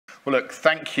Well, look,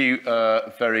 thank you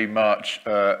very much,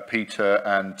 Peter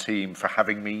and team, for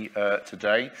having me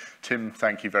today. Tim,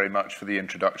 thank you very much for the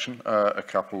introduction a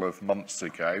couple of months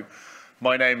ago.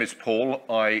 My name is Paul.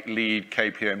 I lead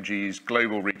KPMG's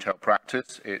global retail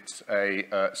practice. It's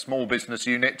a small business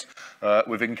unit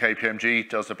within KPMG,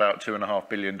 does about $2.5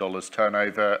 billion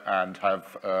turnover and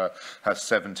has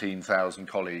 17,000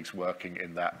 colleagues working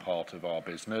in that part of our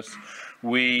business.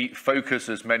 We focus,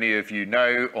 as many of you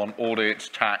know, on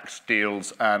audit, tax,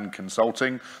 deals and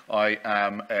consulting. I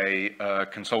am a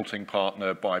consulting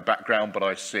partner by background, but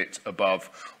I sit above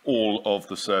all of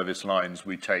the service lines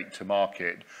we take to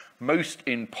market. Most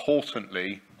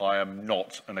importantly, I am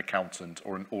not an accountant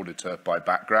or an auditor by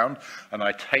background, and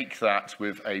I take that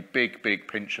with a big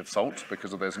pinch of salt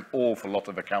because there's an awful lot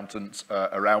of accountants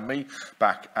around me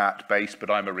back at base, but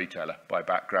I'm a retailer by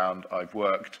background. I've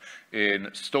worked in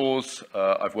stores,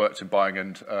 I've worked in buying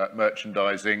and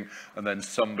merchandising, and then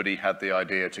somebody had the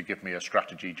idea to give me a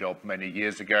strategy job many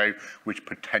years ago, which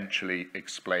potentially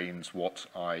explains what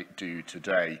I do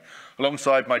today.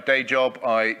 Alongside my day job,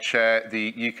 I chair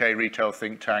the UK retail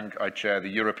think tank, I chair the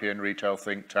European retail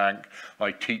think tank,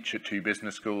 I teach at 2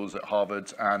 business schools at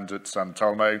Harvard and at San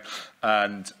Telmo,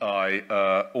 and I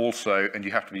also, and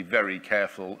you have to be very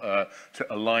careful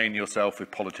to align yourself with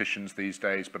politicians these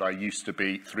days, but I used to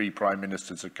be 3 prime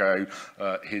ministers ago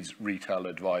his retail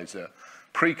advisor.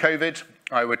 Pre-COVID,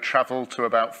 I would travel to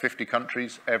about 50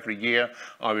 countries every year.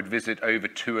 I would visit over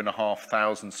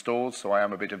 2,500 stores, so I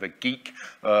am a bit of a geek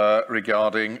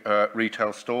regarding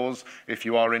retail stores. If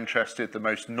you are interested, the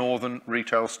most northern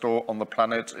retail store on the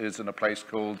planet is in a place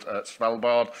called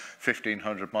Svalbard,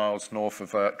 1,500 miles north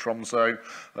of Tromsø,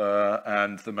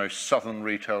 and the most southern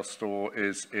retail store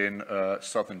is in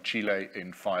southern Chile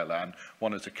in Fireland.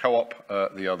 One is a co-op,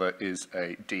 the other is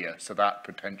a DIA, so that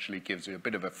potentially gives you a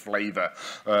bit of a flavour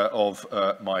of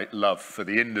my love for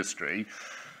the industry.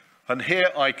 And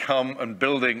here I come, and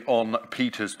building on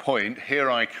Peter's point, here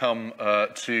I come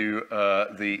to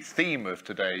the theme of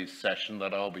today's session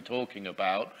that I'll be talking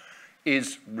about: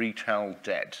 is retail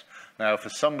dead? Now, for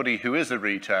somebody who is a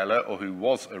retailer, or who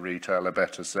was a retailer,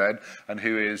 better said, and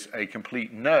who is a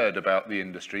complete nerd about the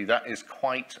industry, that is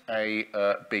quite a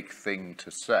big thing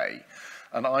to say.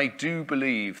 And I do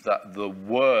believe that the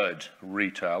word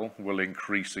retail will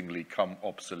increasingly come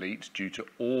obsolete due to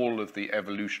all of the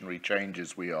evolutionary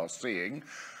changes we are seeing.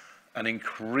 And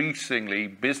increasingly,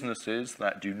 businesses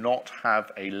that do not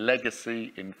have a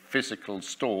legacy in physical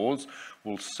stores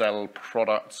will sell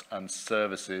products and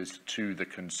services to the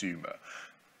consumer.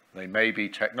 They may be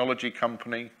technology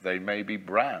company, they may be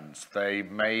brands, they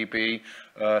may be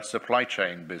supply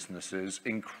chain businesses.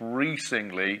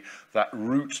 Increasingly, that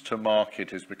route to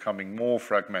market is becoming more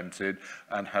fragmented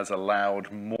and has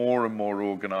allowed more and more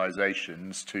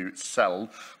organizations to sell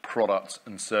products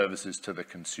and services to the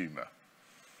consumer.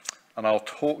 And I'll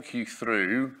talk you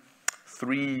through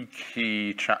 3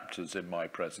 key chapters in my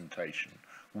presentation.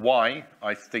 Why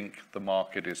I think the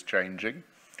market is changing,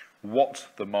 what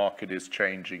the market is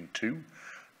changing to,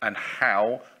 and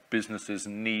how businesses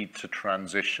need to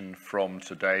transition from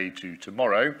today to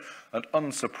tomorrow. And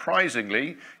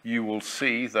unsurprisingly, you will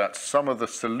see that some of the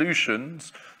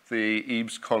solutions the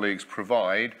eebz colleagues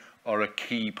provide are a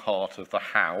key part of the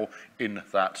how in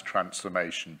that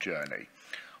transformation journey.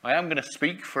 I am going to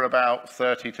speak for about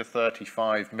 30 to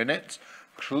 35 minutes.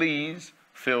 Please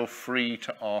feel free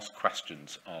to ask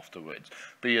questions afterwards.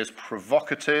 Be as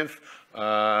provocative,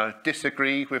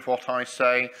 disagree with what I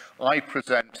say. I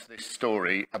present this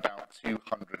story about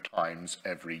 200 times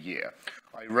every year.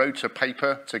 I wrote a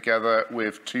paper together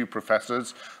with 2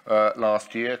 professors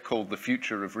last year called The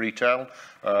Future of Retail.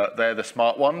 They're the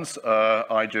smart ones.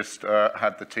 I just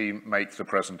had the team make the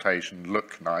presentation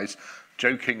look nice.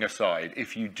 Joking aside,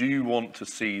 if you do want to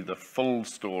see the full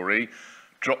story,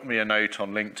 drop me a note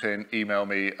on LinkedIn, email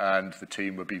me, and the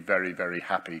team would be very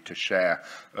happy to share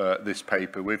this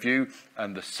paper with you.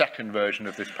 And the second version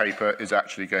of this paper is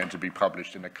actually going to be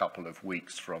published in a couple of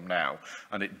weeks from now.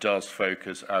 And it does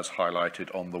focus, as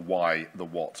highlighted, on the why, the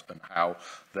what, and how.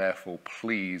 Therefore,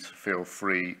 please feel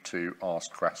free to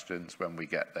ask questions when we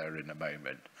get there in a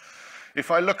moment. If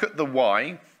I look at the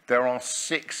why, there are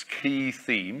 6 key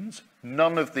themes.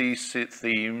 None of these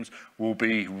themes will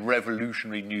be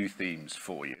revolutionary new themes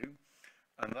for you.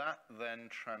 And that then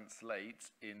translates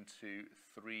into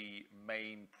 3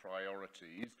 main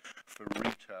priorities for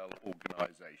retail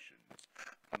organizations.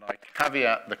 And I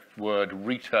caveat the word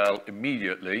retail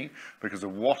immediately because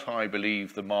of what I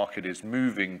believe the market is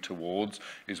moving towards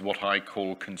is what I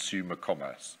call consumer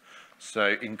commerce.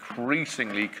 So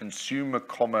increasingly, consumer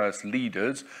commerce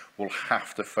leaders will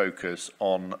have to focus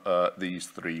on these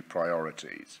three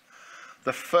priorities.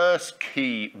 The first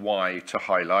key why to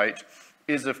highlight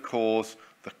is, of course,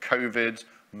 the COVID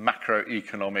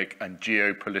macroeconomic and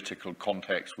geopolitical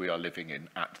context we are living in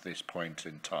at this point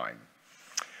in time.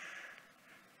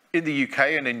 In the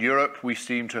UK and in Europe, we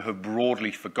seem to have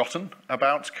broadly forgotten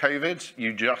about COVID.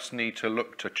 You just need to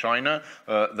look to China.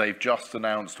 They've just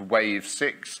announced wave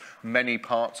 6. Many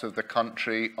parts of the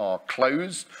country are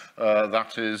closed.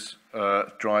 That is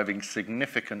driving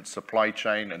significant supply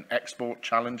chain and export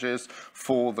challenges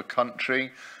for the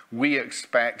country. We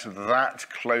expect that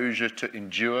closure to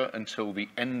endure until the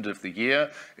end of the year.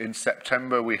 In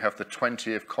September, we have the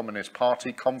 20th Communist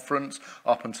Party conference.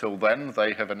 Up until then,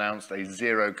 they have announced a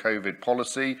zero COVID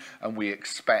policy, and we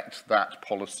expect that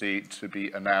policy to be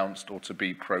announced or to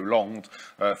be prolonged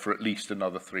for at least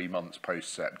another 3 months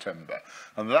post-September.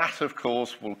 And that, of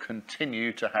course, will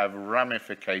continue to have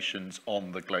ramifications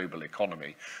on the global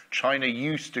economy. China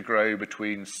used to grow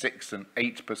between 6 and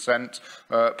 8%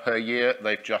 per year.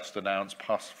 They've just announced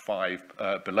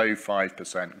below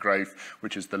 5% growth,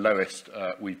 which is the lowest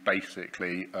we've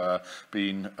basically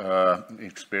been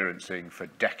experiencing for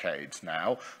decades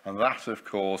now. And that, of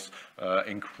course,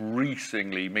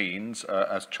 increasingly means,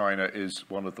 as China is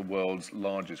one of the world's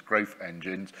largest growth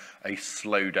engines, a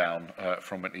slowdown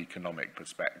from an economic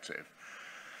perspective.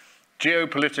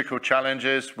 Geopolitical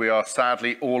challenges, we are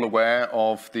sadly all aware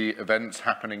of the events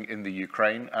happening in the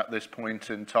Ukraine at this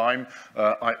point in time.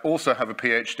 I also have a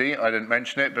PhD, I didn't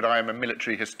mention it, but I am a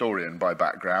military historian by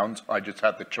background. I just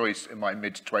had the choice in my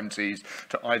mid-20s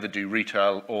to either do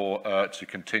retail or to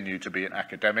continue to be an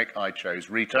academic. I chose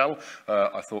retail.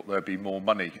 I thought there'd be more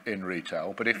money in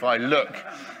retail. But if I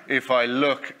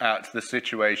look at the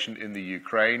situation in the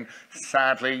Ukraine,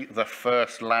 sadly, the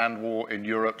first land war in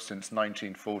Europe since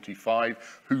 1945.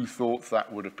 Who thought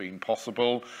that would have been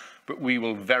possible? But we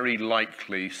will very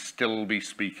likely still be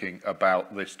speaking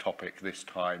about this topic this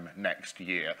time next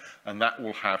year, and that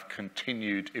will have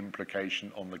continued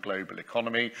implication on the global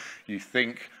economy. You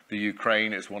think the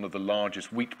Ukraine is one of the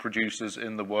largest wheat producers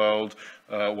in the world,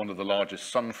 one of the largest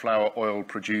sunflower oil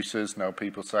producers. Now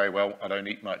people say, well, I don't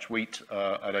eat much wheat,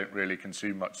 I don't really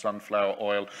consume much sunflower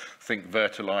oil. Think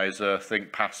fertilizer,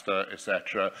 think pasta,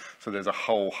 etc. So there's a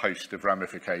whole host of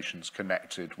ramifications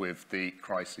connected with the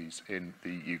crises in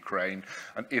the Ukraine.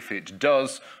 And if it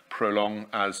does prolong,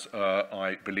 as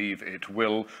I believe it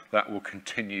will, that will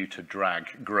continue to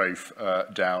drag growth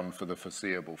down for the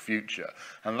foreseeable future.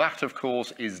 And that, of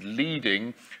course, is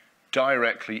leading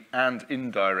directly and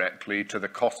indirectly to the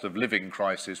cost of living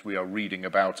crisis we are reading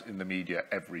about in the media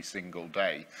every single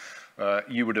day.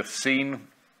 You would have seen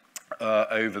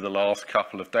over the last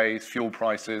couple of days, fuel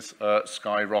prices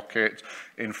skyrocket,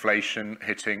 inflation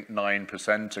hitting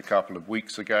 9% a couple of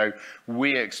weeks ago.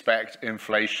 We expect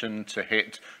inflation to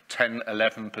hit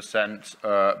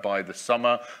 10–11% by the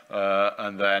summer,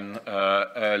 and then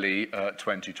early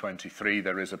 2023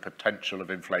 there is a potential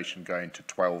of inflation going to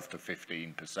 12 to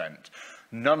 15%.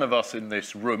 None of us in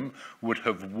this room would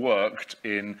have worked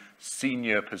in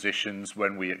senior positions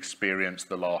when we experienced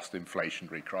the last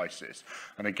inflationary crisis.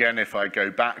 And again, if I go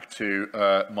back to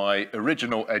my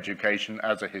original education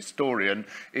as a historian,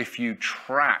 if you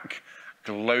track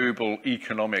global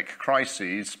economic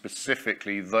crises,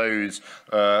 specifically those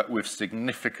with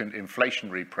significant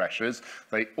inflationary pressures,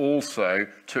 they also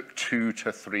took 2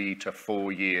 to 3 to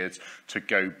 4 years to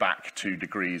go back to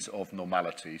degrees of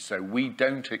normality. So we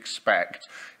don't expect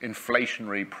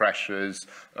inflationary pressures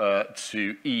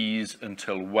to ease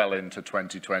until well into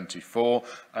 2024,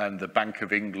 and the Bank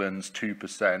of England's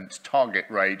 2% target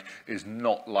rate is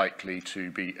not likely to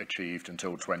be achieved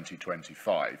until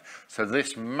 2025. So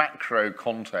this macro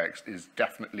context is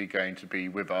definitely going to be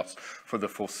with us for the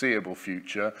foreseeable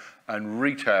future, and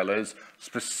retailers,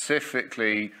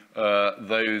 specifically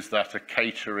those that are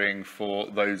catering for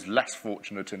those less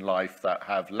fortunate in life that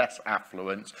have less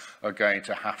affluence, are going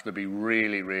to have to be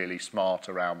really, really smart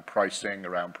around pricing,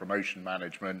 around promotion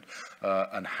management,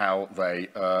 and how they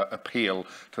appeal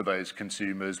to those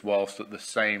consumers, whilst at the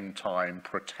same time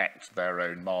protect their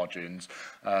own margins.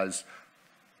 As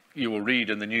you will read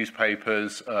in the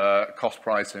newspapers, cost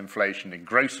price inflation in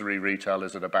grocery retail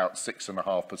is at about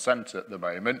 6.5% at the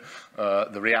moment.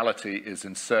 The reality is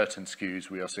in certain SKUs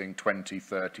we are seeing 20,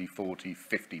 30, 40,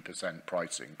 50%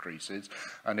 price increases.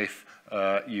 And if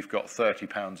you've got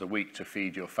 £30 a week to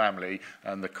feed your family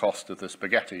and the cost of the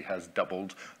spaghetti has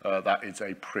doubled, that is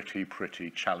a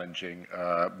pretty challenging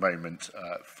moment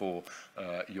for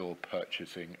your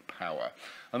purchasing power.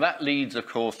 And that leads, of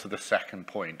course, to the second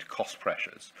point, cost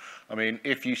pressures. I mean,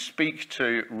 if you speak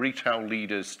to retail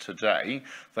leaders today,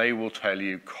 they will tell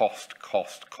you cost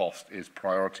is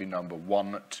priority number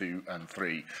 1, 2, and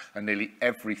 3. And nearly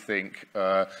everything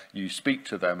you speak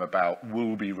to them about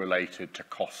will be related to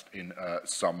cost in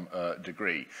some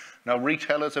degree. Now,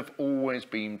 retailers have always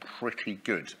been pretty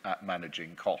good at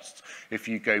managing costs. If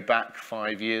you go back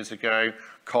 5 years ago,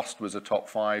 cost was a top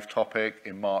 5 topic.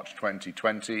 In March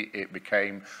 2020, it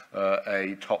became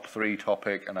a top 3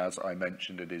 topic, and as I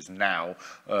mentioned, it is now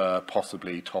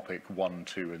possibly topic 1,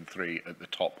 2, and 3 at the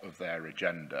top of their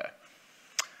agenda.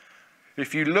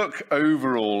 If you look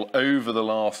overall over the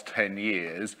last 10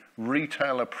 years,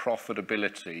 retailer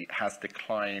profitability has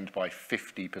declined by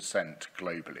 50%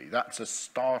 globally. That's a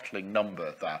startling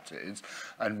number, that is,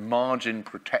 and margin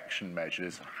protection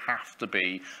measures have to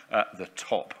be at the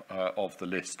top of the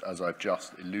list, as I've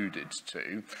just alluded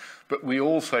to. But we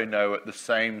also know at the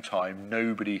same time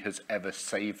nobody has ever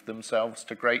saved themselves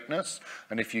to greatness.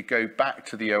 And if you go back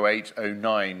to the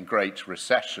 08-09 Great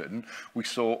Recession, we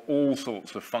saw all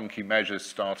sorts of funky measures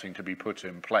starting to be put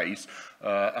in place.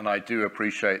 And I do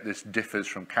appreciate this differs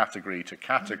from category to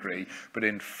category, but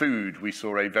in food we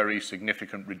saw a very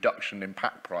significant reduction in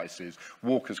pack prices.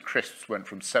 Walker's crisps went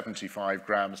from 75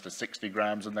 grams to 60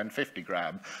 grams and then 50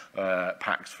 gram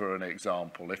packs, for an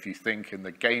example. If you think in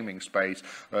the gaming space,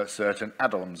 certain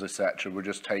add-ons, etc., were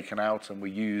just taken out and were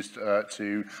used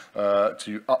to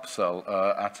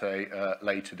upsell at a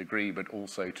later degree, but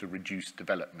also to reduce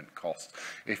development costs.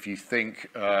 If you think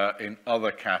in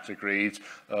other categories,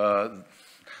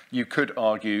 you could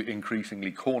argue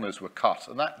increasingly corners were cut,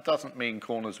 and that doesn't mean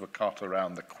corners were cut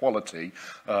around the quality,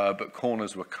 but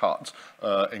corners were cut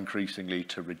increasingly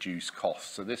to reduce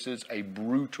costs. So this is a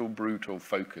brutal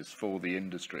focus for the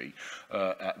industry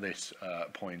at this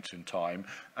point in time,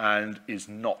 and is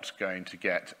not going to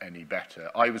get any better.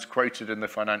 I was quoted in the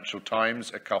Financial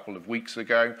Times a couple of weeks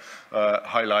ago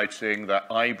highlighting that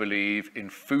I believe in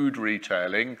food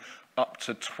retailing, up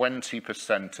to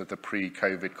 20% of the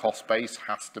pre-COVID cost base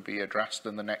has to be addressed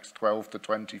in the next 12 to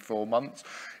 24 months.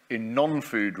 In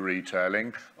non-food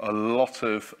retailing, a lot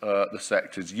of the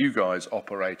sectors you guys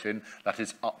operate in, that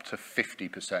is up to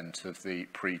 50% of the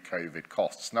pre-COVID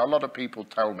costs. Now, a lot of people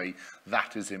tell me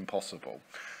that is impossible.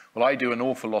 Well, I do an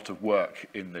awful lot of work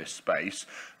in this space,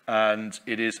 and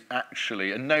it is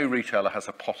actually, and no retailer has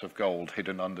a pot of gold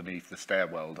hidden underneath the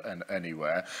stairwell and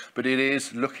anywhere, but it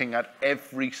is looking at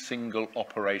every single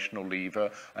operational lever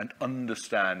and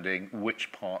understanding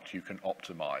which part you can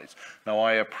optimize. Now,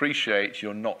 I appreciate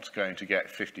you're not going to get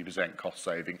 50% cost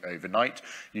saving overnight.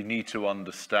 You need to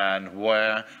understand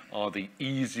where are the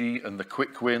easy and the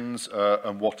quick wins,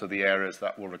 and what are the areas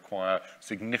that will require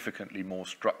significantly more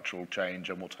structural change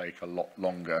and will take a lot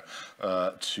longer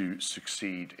to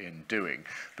succeed in doing.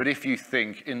 But if you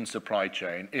think in supply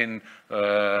chain, in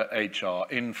HR,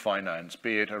 in finance,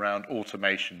 be it around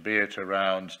automation, be it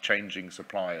around changing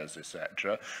suppliers,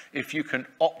 etc., if you can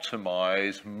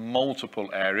optimize multiple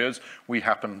areas, we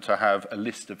happen to have a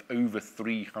list of over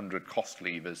 300 cost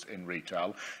levers in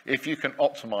retail. If you can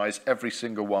optimize every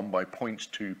single one by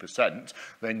 0.2%,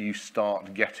 then you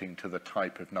start getting to the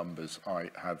type of numbers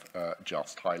I have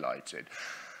just highlighted.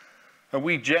 And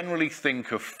we generally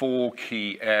think of 4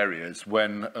 key areas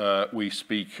when we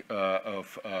speak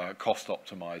of cost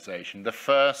optimization. The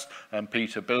first, and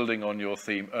Peter, building on your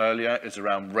theme earlier, is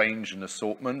around range and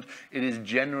assortment. It is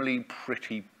generally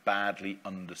pretty badly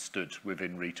understood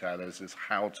within retailers is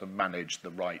how to manage the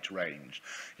right range.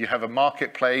 You have a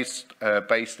marketplace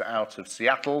based out of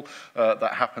Seattle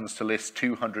that happens to list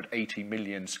 280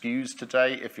 million SKUs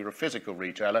today. If you're a physical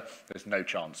retailer, there's no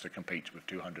chance to compete with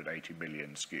 280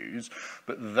 million SKUs.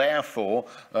 But therefore,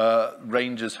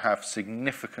 ranges have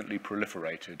significantly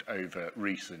proliferated over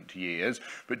recent years.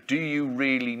 But do you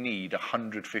really need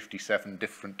 157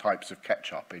 different types of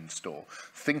ketchup in store?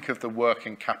 Think of the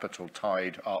working capital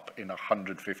tied up in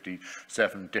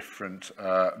 157 different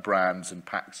brands and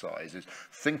pack sizes.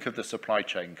 Think of the supply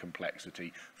chain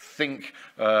complexity. Think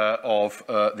of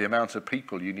the amount of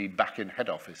people you need back in head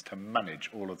office to manage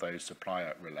all of those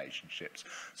supplier relationships.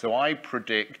 So I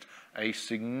predict a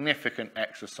significant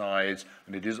exercise,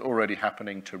 and it is already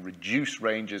happening, to reduce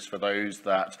ranges for those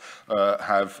that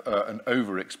have an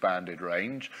overexpanded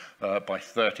range by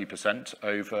 30%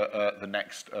 over the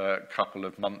next couple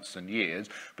of months and years.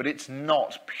 But it's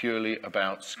not purely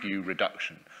about SKU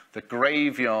reduction. the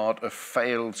graveyard of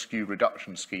failed SKU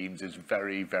reduction schemes is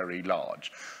very, very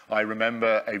large. I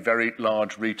remember a very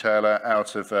large retailer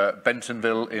out of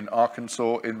Bentonville in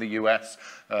Arkansas in the US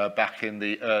back in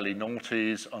the early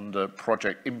noughties under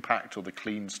Project Impact, or the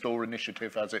Clean Store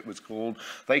Initiative as it was called.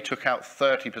 They took out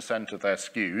 30% of their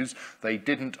SKUs. They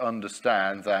didn't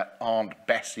understand that Aunt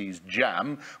Bessie's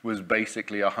jam was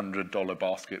basically a $100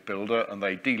 basket builder, and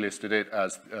they delisted it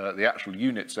as the actual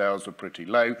unit sales were pretty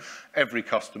low. Every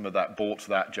customer that bought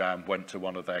that jam went to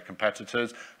one of their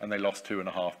competitors, and they lost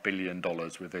 $2.5 billion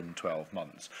within 12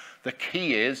 months. The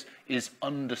key is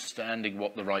understanding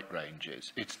what the right range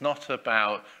is. It's not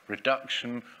about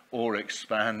reduction or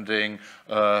expanding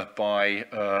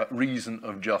by reason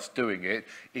of just doing it.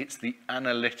 It's the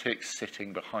analytics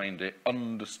sitting behind it,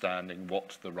 understanding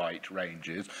what the right range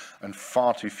is, and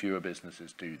far too fewer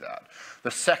businesses do that.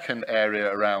 The second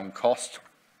area around cost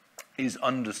is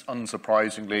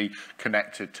unsurprisingly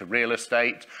connected to real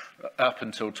estate. Up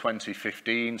until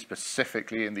 2015,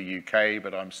 specifically in the UK,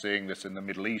 but I'm seeing this in the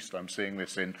Middle East, I'm seeing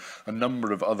this in a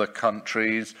number of other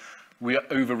countries, we are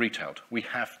over-retailed. We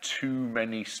have too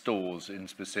many stores in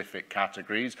specific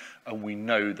categories, and we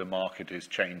know the market is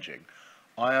changing.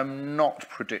 I am not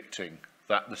predicting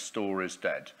that the store is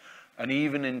dead. And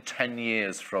even in 10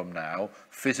 years from now,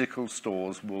 physical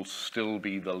stores will still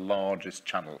be the largest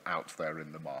channel out there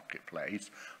in the marketplace.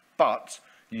 But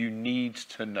you need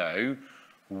to know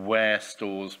where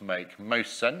stores make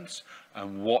most sense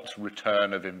and what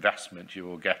return of investment you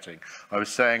are getting. I was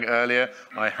saying earlier,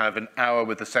 I have an hour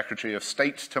with the Secretary of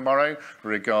State tomorrow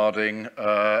regarding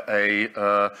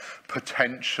a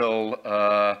potential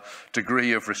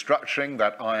degree of restructuring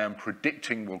that I am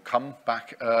predicting will come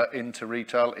back into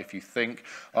retail. If you think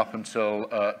up until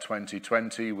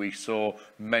 2020, we saw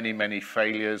many, many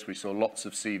failures. We saw lots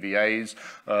of CVAs,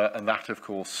 and that, of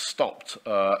course, stopped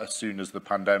as soon as the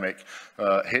pandemic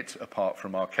hit, apart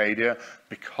from Arcadia,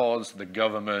 because the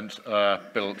government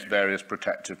built various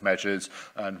protective measures,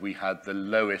 and we had the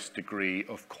lowest degree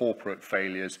of corporate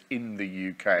failures in the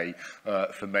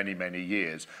UK for many, many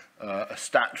years. A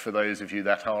stat for those of you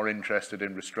that are interested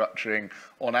in restructuring,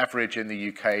 on average in the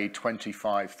UK,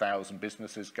 25,000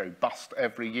 businesses go bust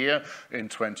every year. In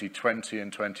 2020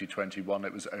 and 2021,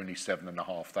 it was only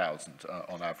 7,500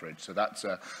 on average. So that's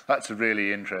a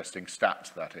really interesting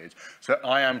stat, that is. So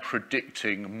I am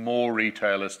predicting more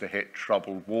retailers to hit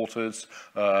troubled waters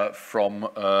from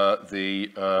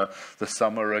the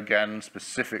summer again,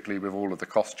 specifically with all of the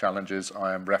cost challenges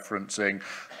I am referencing,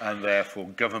 and therefore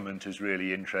government is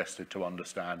really interested to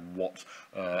understand what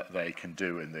they can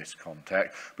do in this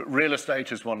context. But real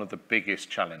estate is one of the biggest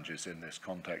challenges in this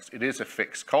context. It is a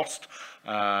fixed cost,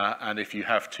 and if you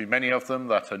have too many of them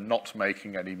that are not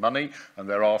making any money, and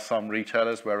there are some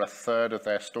retailers where a third of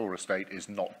their store estate is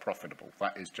not profitable.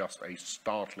 That is just a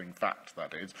startling fact,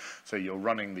 that is. So you're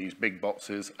running these big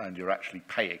boxes and you're actually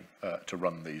paying to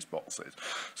run these boxes.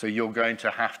 So you're going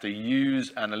to have to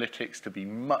use analytics to be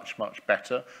much, much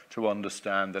better to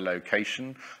understand the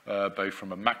location, both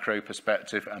from a macro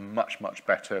perspective and much, much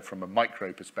better from a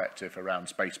micro perspective around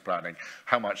space planning.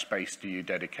 How much space do you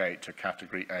dedicate to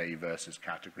category A versus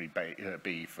category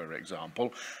B, for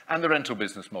example? And the rental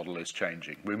business model is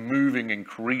changing. We're moving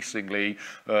increasingly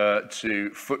to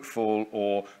footfall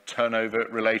or turnover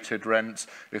related rents.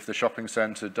 If the shopping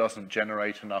centre doesn't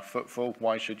generate enough footfall,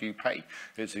 why should you pay?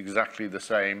 It's exactly the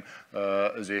same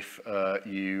as if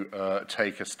you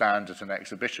take a stand at an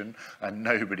exhibition and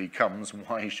nobody comes.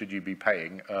 Why should you be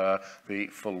paying the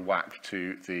full whack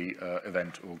to the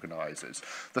event organisers?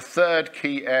 The third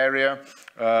key area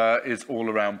is all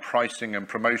around pricing and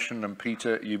promotion, and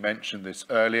Peter, you mentioned this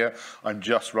earlier. I'm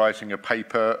just writing a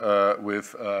paper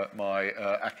with my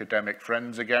academic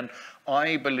friends again.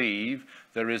 I believe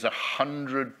there is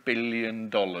 $100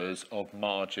 billion of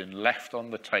margin left on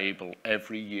the table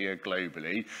every year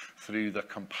globally through the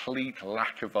complete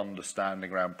lack of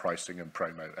understanding around pricing and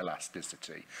promo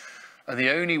elasticity. And the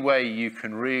only way you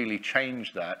can really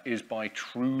change that is by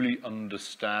truly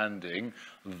understanding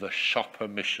the shopper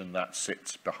mission that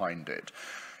sits behind it.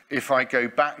 If I go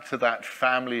back to that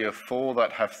family of four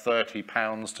that have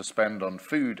 £30 to spend on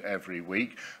food every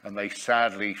week, and they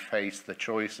sadly face the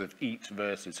choice of eat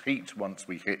versus heat once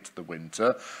we hit the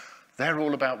winter, they're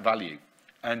all about value.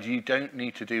 And you don't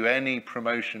need to do any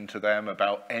promotion to them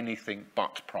about anything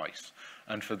but price.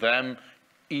 And for them,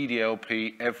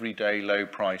 EDLP, everyday low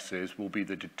prices, will be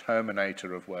the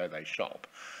determinator of where they shop.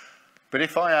 But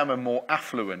if I am a more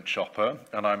affluent shopper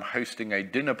and I'm hosting a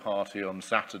dinner party on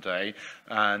Saturday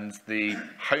and the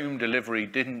home delivery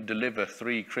didn't deliver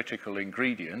 3 critical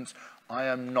ingredients, I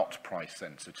am not price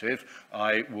sensitive.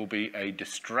 I will be a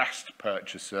distressed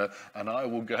purchaser, and I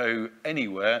will go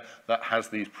anywhere that has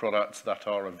these products that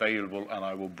are available, and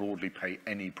I will broadly pay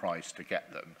any price to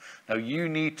get them. Now, you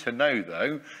need to know,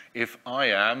 though, if I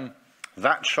am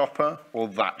that shopper or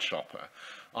that shopper.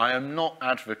 I am not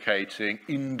advocating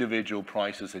individual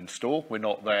prices in store. We're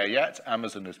not there yet.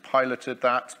 Amazon has piloted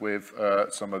that with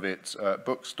some of its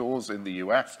bookstores in the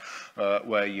US,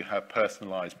 where you have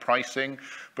personalized pricing.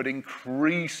 But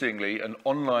increasingly, and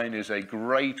online is a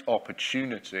great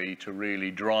opportunity to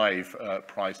really drive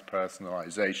price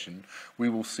personalization. We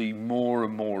will see more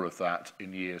and more of that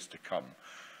in years to come.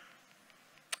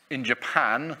 In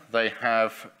Japan, they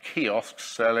have kiosks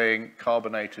selling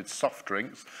carbonated soft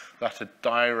drinks that are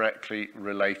directly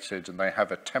related, and they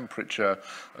have a temperature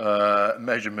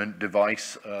measurement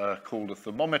device called a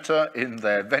thermometer in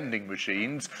their vending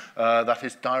machines that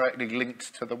is directly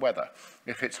linked to the weather.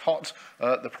 If it's hot,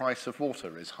 the price of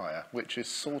water is higher, which is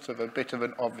sort of a bit of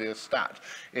an obvious stat.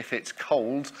 If it's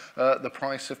cold, the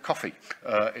price of coffee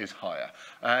is higher.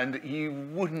 And you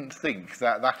wouldn't think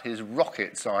that that is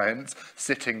rocket science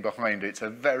sitting behind it. It's a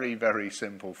very, very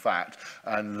simple fact.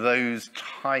 And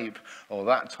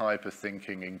that type of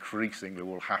thinking increasingly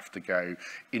will have to go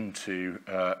into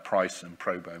price and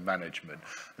promo management.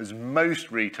 As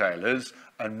most retailers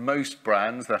and most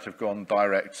brands that have gone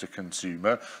direct to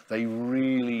consumer, they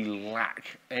really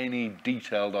lack any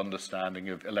detailed understanding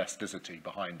of elasticity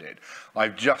behind it.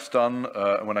 I've just done,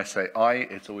 when I say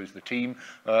it's always the team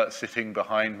sitting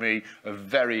behind me, a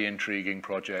very intriguing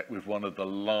project with one of the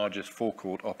largest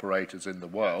forecourt operators in the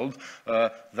world.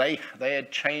 They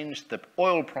had changed the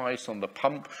oil price on the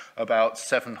pump about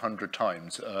 700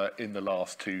 times in the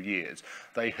last 2 years.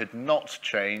 They had not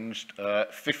changed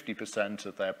 50%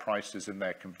 of their prices in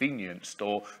their convenience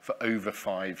store for over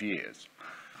 5 years.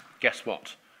 Guess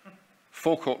what?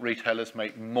 Forecourt retailers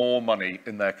make more money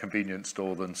in their convenience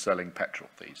store than selling petrol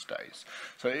these days.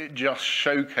 So it just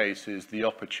showcases the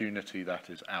opportunity that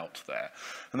is out there.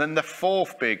 And then the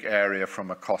fourth big area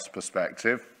from a cost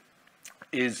perspective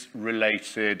is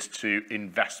related to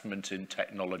investment in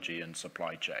technology and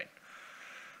supply chain.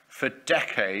 For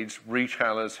decades,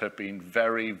 retailers have been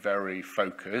very, very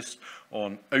focused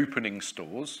on opening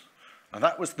stores, and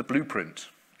that was the blueprint.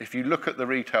 If you look at the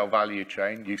retail value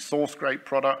chain, you source great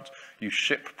product, you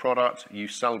ship product, you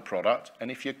sell product,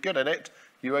 and if you're good at it,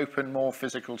 you open more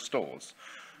physical stores.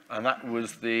 And that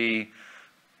was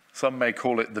some may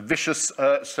call it the vicious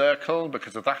circle,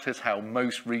 because that is how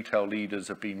most retail leaders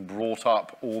have been brought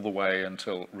up all the way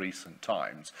until recent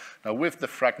times. Now, with the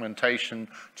fragmentation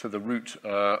to the root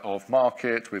of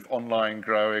market, with online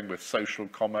growing, with social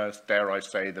commerce, dare I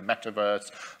say, the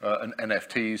metaverse and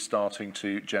NFTs starting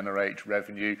to generate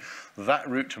revenue, that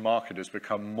route to market has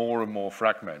become more and more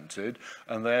fragmented,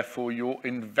 and therefore your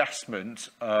investment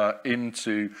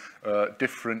into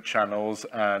different channels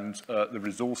and the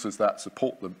resources that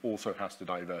support them also has to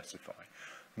diversify.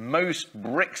 Most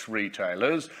bricks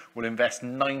retailers will invest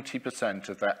 90%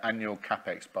 of their annual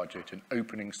CapEx budget in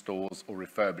opening stores or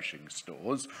refurbishing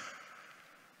stores.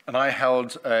 And I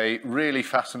held a really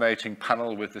fascinating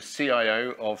panel with the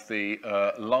CIO of the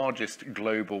largest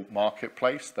global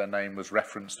marketplace. Their name was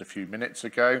referenced a few minutes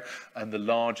ago, and the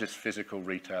largest physical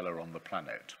retailer on the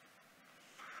planet.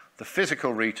 The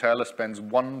physical retailer spends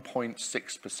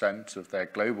 1.6% of their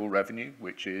global revenue,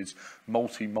 which is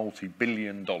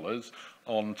multi-billion dollars,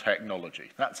 on technology.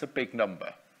 That's a big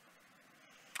number.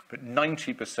 But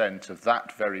 90% of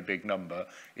that very big number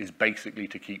is basically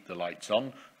to keep the lights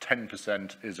on.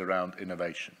 10% is around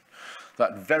innovation.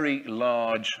 That very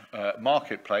large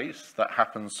marketplace that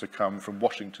happens to come from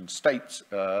Washington State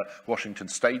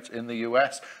in the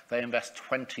US, they invest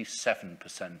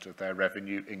 27% of their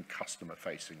revenue in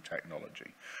customer-facing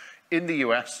technology. In the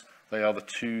US, they are the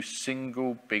two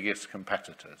single biggest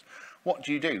competitors. What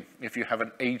do you do if you have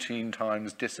an 18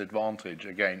 times disadvantage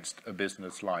against a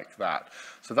business like that?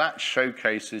 So that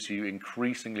showcases you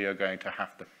increasingly are going to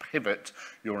have to pivot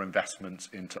your investments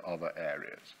into other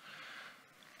areas.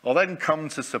 I'll then come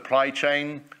to supply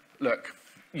chain. Look,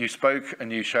 you spoke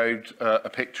and you showed a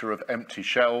picture of empty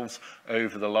shelves.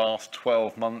 Over the last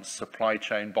 12 months, supply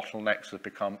chain bottlenecks have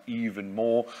become even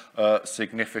more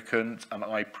significant, and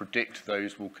I predict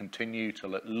those will continue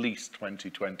till at least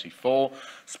 2024.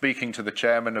 Speaking to the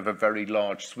chairman of a very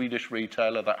large Swedish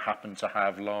retailer that happened to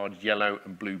have large yellow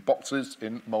and blue boxes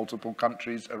in multiple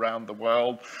countries around the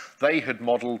world, they had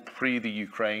modeled pre the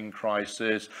Ukraine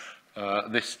crisis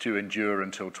this to endure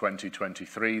until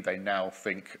 2023. They now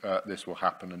think this will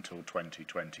happen until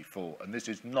 2024. And this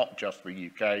is not just the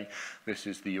UK, this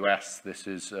is the US, this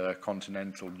is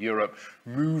continental Europe.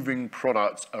 Moving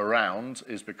products around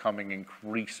is becoming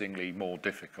increasingly more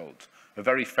difficult. A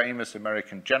very famous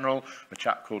American general, a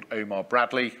chap called Omar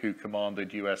Bradley, who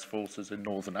commanded US forces in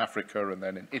Northern Africa and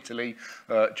then in Italy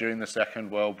during the Second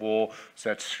World War,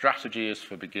 said strategy is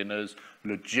for beginners,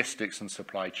 logistics and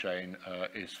supply chain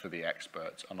is for the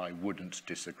experts, and I wouldn't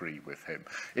disagree with him.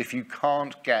 If you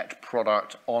can't get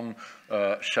product on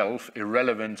shelf,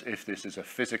 irrelevant if this is a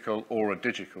physical or a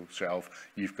digital shelf,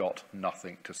 you've got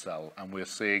nothing to sell, and we're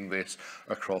seeing this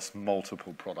across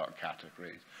multiple product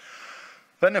categories.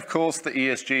 Then, of course, the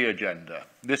ESG agenda.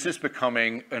 This is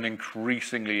becoming an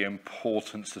increasingly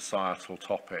important societal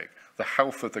topic. The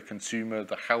health of the consumer,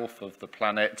 the health of the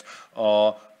planet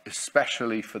are,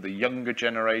 especially for the younger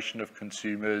generation of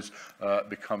consumers,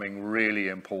 becoming really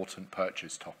important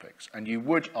purchase topics. And you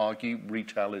would argue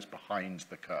retail is behind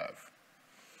the curve.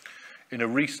 In a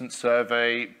recent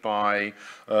survey by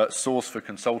Source for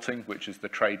Consulting, which is the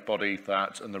trade body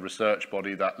that and the research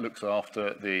body that looks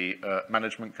after the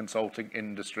management consulting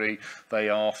industry, they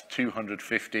asked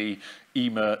 250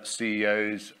 EMA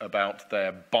CEOs about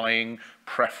their buying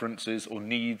preferences or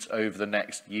needs over the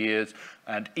next years,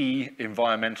 and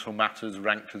environmental matters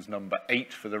ranked as number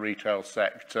 8 for the retail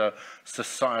sector,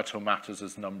 societal matters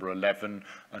as number 11,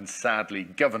 and sadly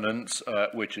governance,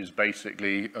 which is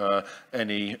basically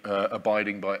any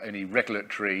abiding by any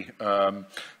regulatory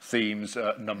themes,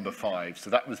 number 5. So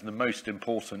that was the most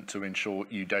important to ensure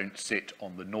you don't sit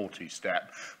on the naughty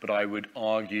step. But I would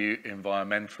argue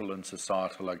environmental and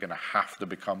societal are going to have to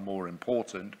become more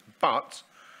important. But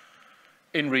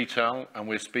in retail, and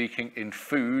we're speaking in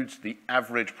foods, the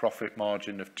average profit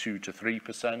margin of 2 to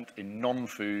 3%. In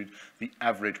non-food, the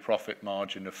average profit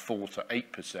margin of 4 to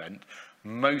 8%.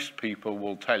 Most people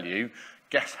will tell you,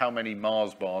 guess how many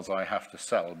Mars bars I have to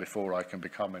sell before I can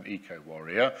become an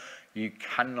eco-warrior. You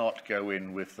cannot go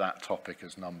in with that topic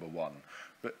as number 1.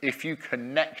 But if you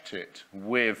connect it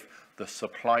with the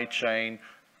supply chain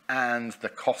and the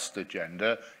cost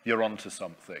agenda, you're onto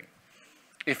something.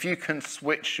 If you can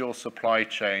switch your supply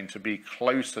chain to be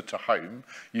closer to home,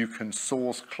 you can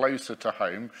source closer to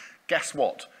home, guess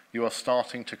what? You are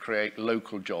starting to create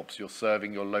local jobs, you're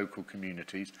serving your local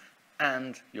communities,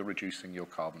 and you're reducing your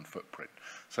carbon footprint.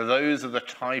 So those are the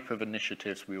type of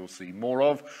initiatives we will see more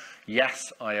of.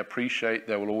 Yes, I appreciate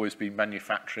there will always be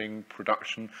manufacturing,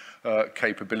 production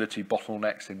capability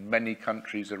bottlenecks in many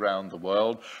countries around the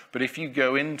world. But if you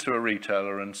go into a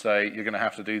retailer and say, you're going to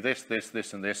have to do this, this,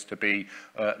 this, and this to be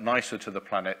nicer to the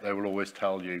planet, they will always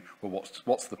tell you, well,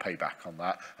 what's the payback on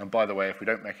that? And by the way, if we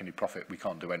don't make any profit, we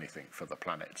can't do anything for the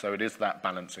planet. So it is that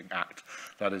balancing act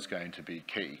that is going to be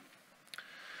key.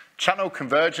 Channel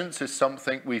convergence is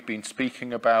something we've been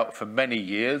speaking about for many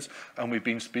years, and we've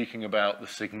been speaking about the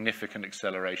significant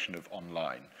acceleration of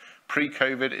online.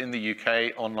 Pre-COVID in the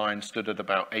UK, online stood at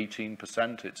about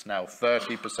 18%. It's now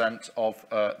 30% of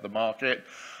the market.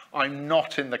 I'm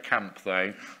not in the camp,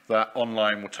 though, that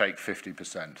online will take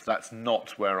 50%. That's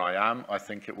not where I am. I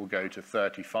think it will go to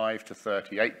 35 to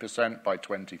 38% by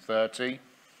 2030.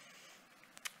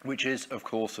 Which is, of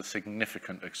course, a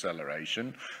significant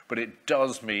acceleration, but it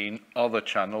does mean other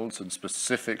channels, and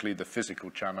specifically the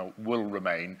physical channel, will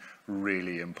remain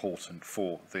really important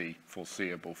for the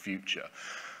foreseeable future.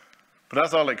 But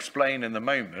as I'll explain in a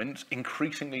moment,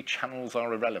 increasingly channels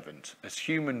are irrelevant. As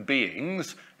human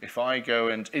beings, if I go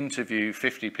and interview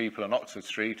 50 people on Oxford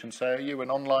Street and say, are you an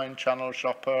online channel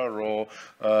shopper, or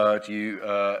do you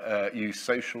use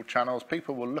social channels?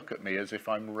 People will look at me as if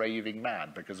I'm raving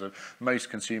mad, because most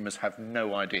consumers have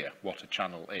no idea what a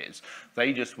channel is.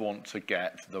 They just want to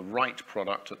get the right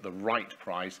product at the right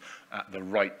price at the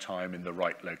right time in the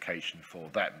right location for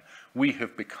them. We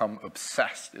have become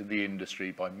obsessed in the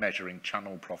industry by measuring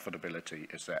channel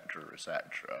profitability, etc.,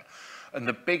 etc. And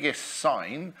the biggest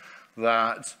sign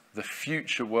that the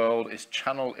future world is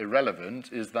channel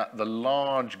irrelevant is that the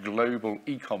large global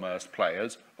e-commerce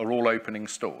players are all opening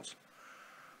stores.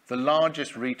 The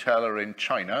largest retailer in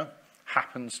China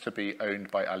happens to be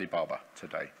owned by Alibaba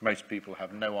today. Most people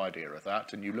have no idea of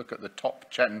that, and you look at the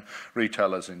top 10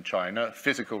 retailers in China,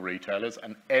 physical retailers,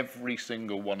 and every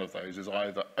single one of those is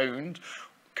either owned,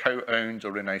 co-owned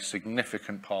or in a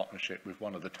significant partnership with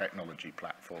one of the technology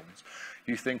platforms.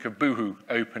 You think of Boohoo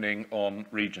opening on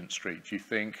Regent Street. You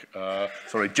think,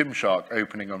 Gymshark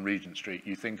opening on Regent Street.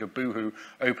 You think of Boohoo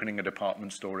opening a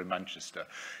department store in Manchester.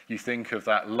 You think of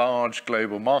that large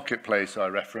global marketplace I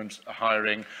referenced,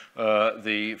 hiring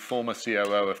the former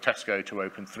COO of Tesco to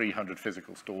open 300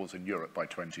 physical stores in Europe by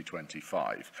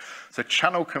 2025. So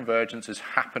channel convergence is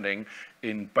happening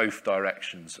in both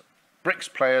directions. Bricks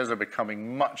players are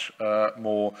becoming much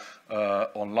more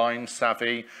online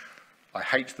savvy. I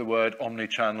hate the word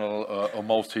omni-channel or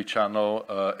multi-channel.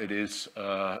 It is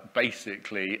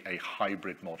basically a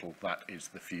hybrid model. That is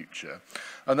the future.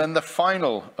 And then the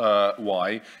final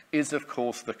why is, of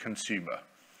course, the consumer.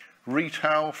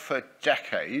 Retail for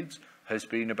decades has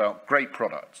been about great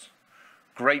products,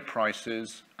 great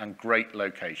prices, and great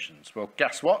locations. Well,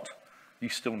 guess what? You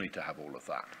still need to have all of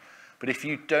that. But if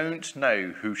you don't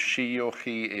know who she or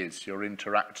he is you're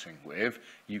interacting with,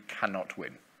 you cannot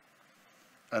win.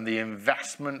 And the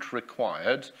investment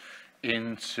required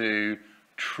into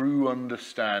true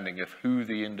understanding of who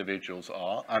the individuals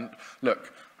are. And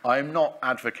look, I'm not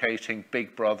advocating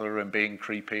Big Brother and being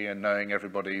creepy and knowing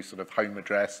everybody's sort of home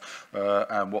address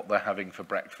and what they're having for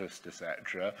breakfast,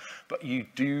 etc. But you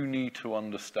do need to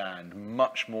understand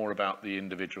much more about the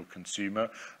individual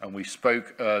consumer. And we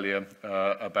spoke earlier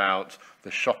about the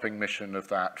shopping mission of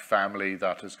that family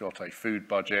that has got a food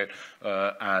budget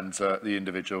and the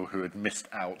individual who had missed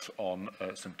out on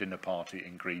some dinner party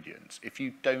ingredients. If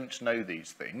you don't know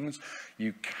these things,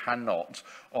 you cannot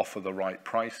offer the right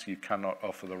price, you cannot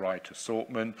offer the right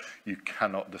assortment, you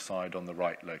cannot decide on the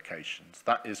right locations.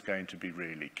 That is going to be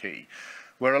really key.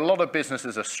 Where a lot of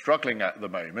businesses are struggling at the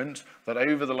moment, that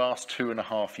over the last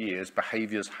 2.5 years,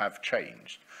 behaviours have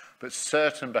changed. But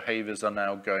certain behaviours are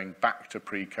now going back to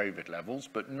pre-COVID levels,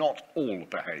 but not all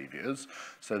behaviours.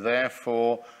 So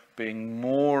therefore, being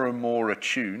more and more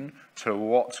attuned to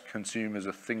what consumers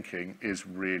are thinking is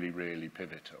really, really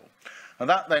pivotal. And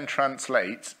that then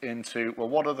translates into, well,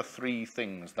 what are the 3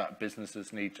 things that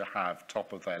businesses need to have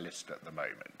top of their list at the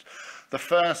moment? The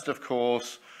first, of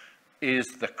course, is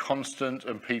the constant,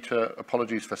 and Peter,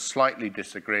 apologies for slightly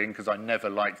disagreeing, because I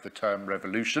never like the term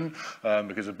revolution,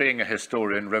 because of being a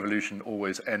historian, revolution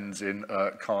always ends in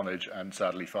carnage and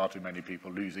sadly far too many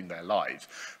people losing their lives.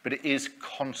 But it is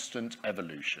constant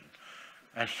evolution.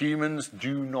 And humans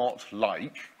do not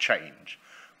like change.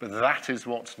 But that is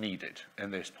what's needed in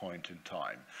this point in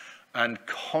time. And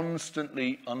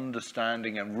constantly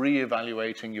understanding and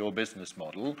re-evaluating your business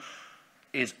model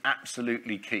is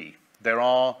absolutely key. There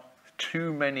are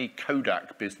too many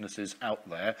Kodak businesses out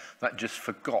there that just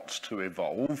forgot to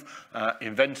evolve,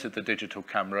 invented the digital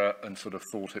camera and sort of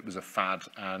thought it was a fad,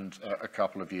 and a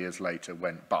couple of years later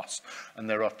went bust. And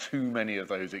there are too many of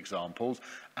those examples,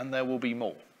 and there will be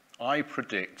more. I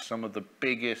predict some of the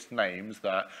biggest names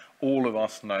that all of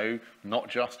us know, not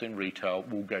just in retail,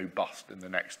 will go bust in the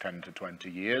next 10 to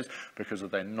 20 years because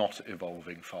they're not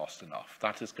evolving fast enough.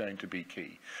 That is going to be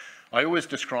key. I always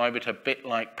describe it a bit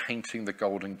like painting the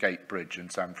Golden Gate Bridge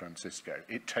in San Francisco.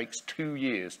 It takes 2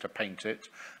 years to paint it,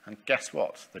 and guess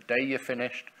what? The day you're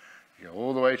finished, you go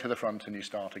all the way to the front and you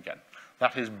start again.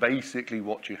 That is basically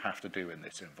what you have to do in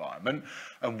this environment.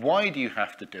 And why do you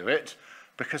have to do it?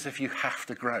 Because if you have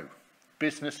to grow,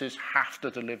 businesses have to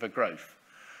deliver growth.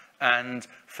 And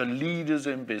for leaders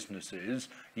in businesses,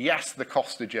 yes, the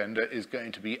cost agenda is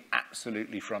going to be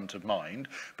absolutely front of mind,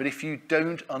 but if you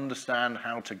don't understand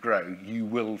how to grow, you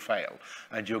will fail.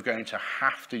 And you're going to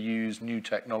have to use new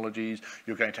technologies,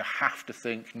 you're going to have to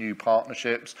think new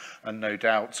partnerships, and no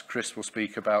doubt Chris will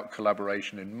speak about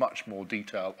collaboration in much more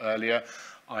detail earlier.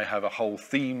 I have a whole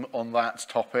theme on that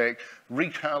topic.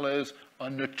 Retailers are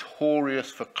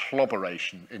notorious for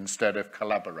clobberation instead of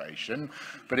collaboration.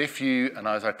 But if you, and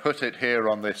as I put it here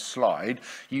on this slide,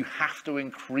 you have to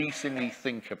increasingly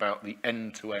think about the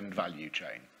end-to-end value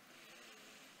chain.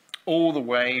 All the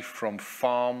way from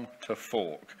farm to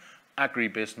fork.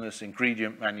 Agribusiness,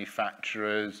 ingredient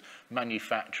manufacturers,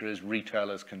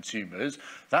 retailers, consumers.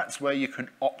 That's where you can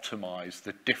optimize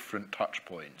the different touch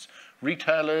points.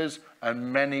 Retailers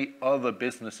and many other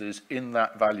businesses in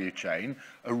that value chain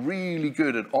are really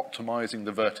good at optimizing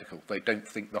the vertical. They don't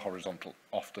think the horizontal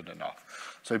often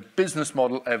enough. So business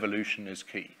model evolution is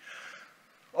key.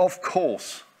 Of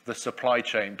course, the supply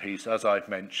chain piece, as I've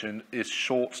mentioned, is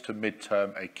short to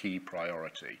mid-term a key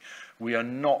priority. We are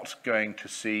not going to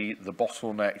see the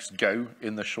bottlenecks go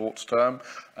in the short term,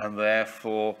 and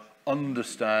therefore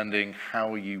understanding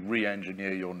how you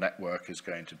re-engineer your network is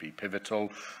going to be pivotal,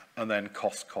 and then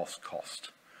cost.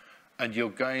 and you're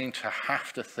going to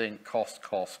have to think cost,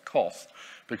 cost, cost,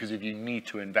 because if you need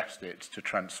to invest it to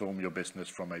transform your business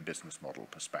from a business model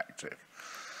perspective.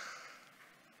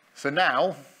 So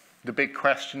now, the big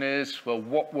question is, well,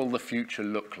 what will the future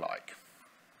look like?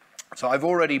 So I've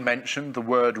already mentioned the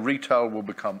word retail will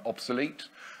become obsolete,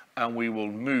 and we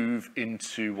will move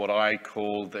into what I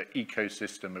call the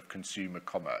ecosystem of consumer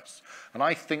commerce. And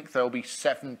I think there'll be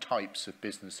 7 types of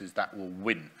businesses that will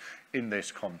win in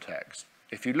this context.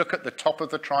 If you look at the top of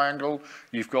the triangle,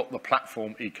 you've got the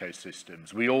platform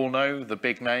ecosystems. We all know the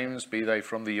big names, be they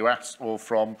from the US or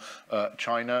from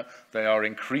China. They are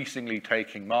increasingly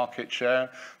taking market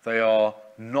share. They are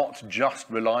not just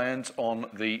reliant on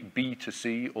the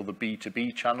B2C or the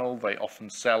B2B channel. They often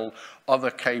sell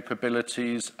other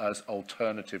capabilities as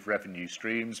alternative revenue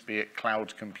streams, be it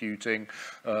cloud computing,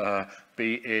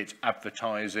 be it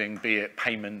advertising, be it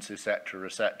payments, etc.,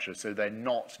 etc. So they're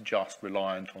not just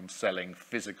reliant on selling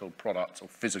physical products or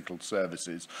physical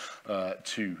services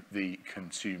to the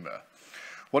consumer.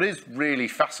 What is really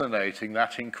fascinating,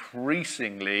 that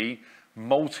increasingly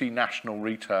multinational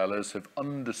retailers have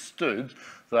understood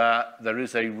that there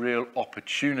is a real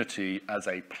opportunity as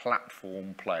a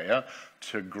platform player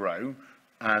to grow,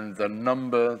 and the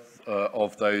number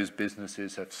of those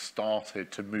businesses have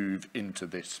started to move into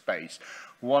this space.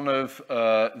 One of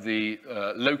the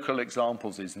local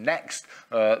examples is Next.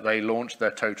 They launched their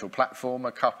Total platform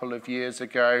a couple of years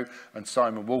ago, and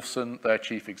Simon Wolfson, their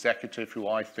chief executive, who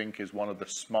I think is one of the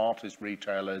smartest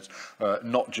retailers,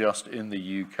 not just in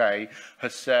the UK,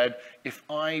 has said, if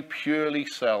I purely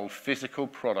sell physical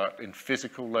product in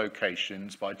physical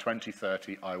locations by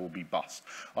 2030, I will be bust.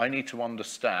 I need to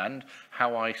understand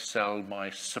how I sell my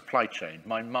supply chain,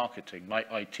 my marketing, my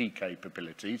IT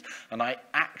capabilities, and I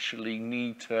actually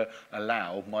need to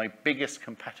allow my biggest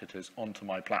competitors onto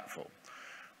my platform.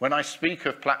 When I speak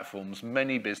of platforms,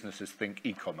 many businesses think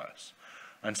e-commerce.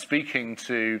 And speaking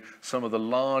to some of the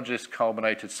largest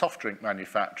carbonated soft drink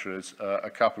manufacturers a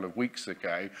couple of weeks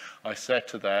ago, I said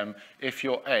to them, if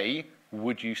you're A,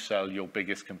 would you sell your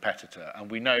biggest competitor? And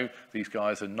we know these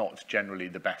guys are not generally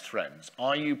the best friends.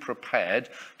 Are you prepared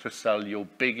to sell your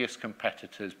biggest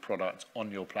competitor's products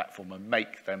on your platform and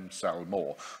make them sell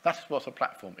more? That's what a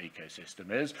platform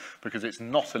ecosystem is, because it's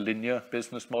not a linear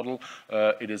business model.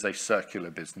 It is a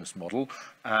circular business model,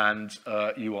 and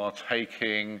you are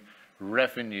taking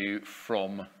revenue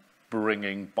from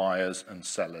bringing buyers and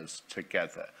sellers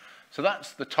together. So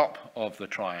that's the top of the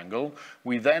triangle.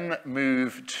 We then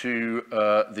move to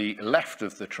the left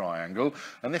of the triangle,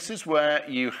 and this is where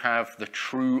you have the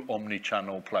true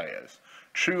omni-channel players.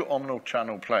 True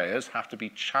omni-channel players have to be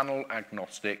channel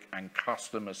agnostic and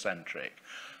customer centric.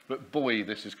 But boy,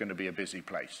 this is going to be a busy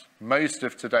place. Most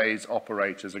of today's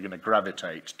operators are going to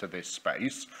gravitate to this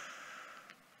space.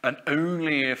 And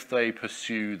only if they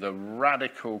pursue the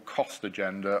radical cost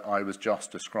agenda I was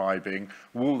just describing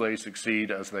will they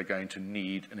succeed, as they're going to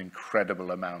need an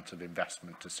incredible amount of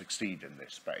investment to succeed in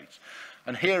this space.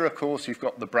 And here, of course, you've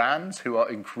got the brands who are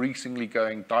increasingly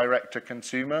going direct to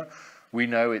consumer. We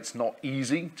know it's not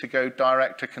easy to go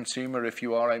direct to consumer if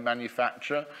you are a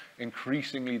manufacturer.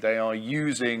 Increasingly, they are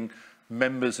using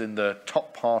members in the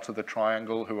top part of the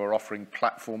triangle who are offering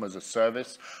platform as a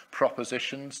service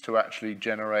propositions to actually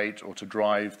generate or to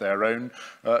drive their own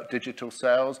digital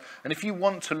sales. And if you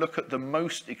want to look at the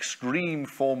most extreme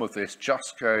form of this,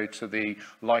 just go to the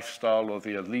lifestyle or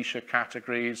the leisure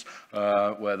categories,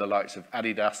 where the likes of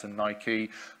Adidas and Nike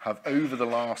have over the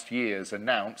last years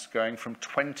announced going from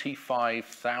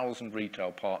 25,000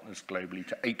 retail partners globally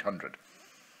to 800.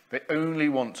 They only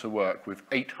want to work with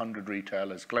 800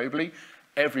 retailers globally.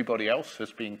 Everybody else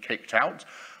has been kicked out,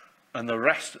 and the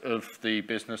rest of the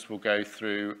business will go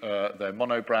through their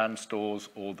mono-brand stores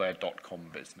or their .com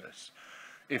business.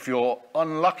 If you're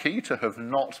unlucky to have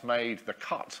not made the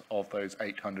cut of those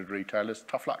 800 retailers,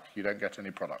 tough luck, you don't get any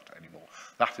product anymore.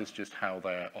 That is just how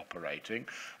they're operating.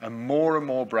 And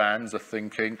more brands are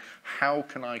thinking, how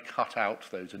can I cut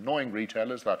out those annoying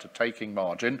retailers that are taking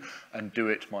margin and do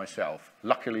it myself?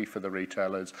 Luckily for the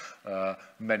retailers,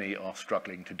 many are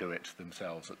struggling to do it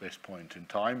themselves at this point in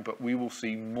time, but we will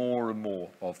see more and more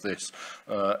of this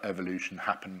evolution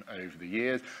happen over the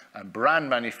years. And brand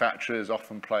manufacturers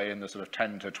often play in the sort of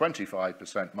 10 to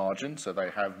 25% margin, so they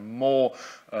have more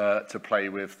to play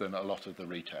with than a lot of the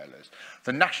retailers.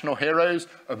 The national heroes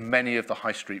are many of the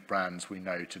high street brands we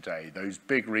know today. Those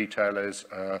big retailers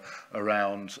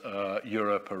around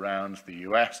Europe, around the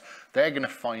US, they're going to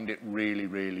find it really,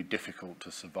 really difficult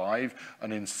to survive.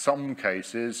 And in some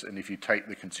cases, and if you take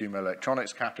the consumer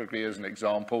electronics category as an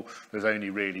example, there's only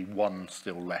really one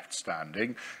still left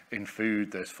standing. In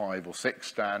food, there's 5 or 6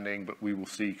 standing, but we will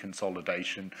see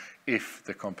consolidation if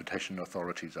the competition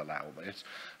authorities allow this.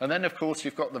 And then, of course,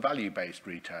 you've got the value-based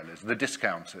retailers, the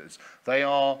discounters. They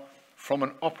are, from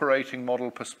an operating model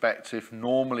perspective,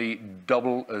 normally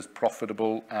double as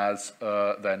profitable as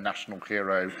their national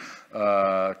hero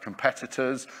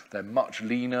competitors. They're much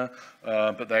leaner,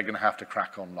 but they're going to have to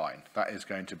crack online. That is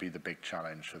going to be the big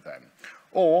challenge for them.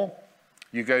 Or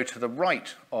you go to the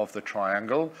right of the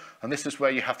triangle, and this is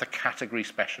where you have the category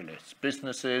specialists,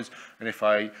 businesses, and if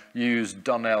I use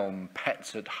Dunelm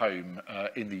Pets at Home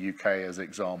in the UK as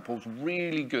examples,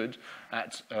 really good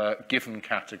at given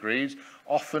categories,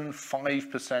 often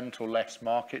 5% or less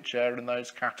market share in those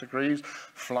categories,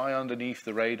 fly underneath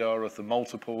the radar of the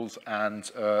multiples and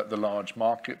the large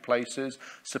marketplaces,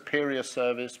 superior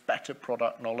service, better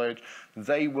product knowledge,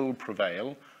 they will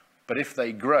prevail. But if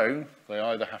they grow, they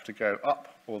either have to go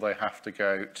up or they have to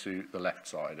go to the left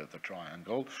side of the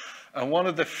triangle. And one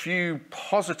of the few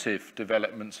positive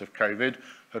developments of COVID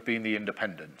have been the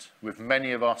independents. With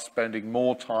many of us spending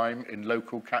more time in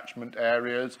local catchment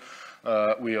areas,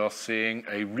 we are seeing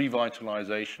a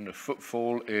revitalisation of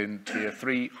footfall in Tier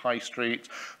 3 high streets.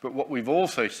 But what we've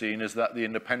also seen is that the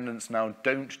independents now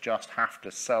don't just have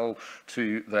to sell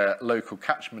to their local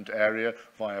catchment area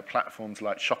via platforms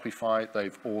like Shopify.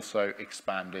 They've also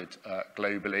expanded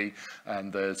globally,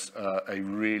 and there's a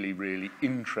really, really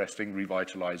interesting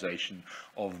revitalisation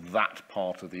of that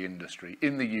part of the industry.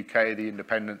 In the UK, the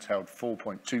independents held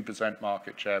 4.2%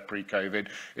 market share pre-COVID.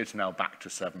 It's now back to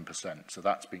 7%. So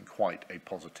that's been quite a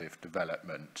positive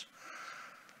development.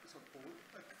 So, Paul,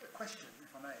 a question,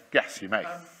 if I may. Yes, you may.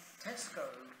 Tesco,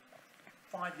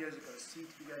 5 years ago, seemed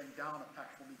to be going down a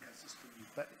platform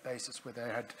ecosystem basis where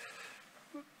they had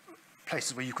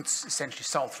places where you could essentially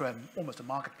sell through almost a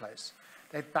marketplace.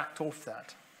 They've backed off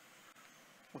that.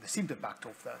 Well, they seem to have backed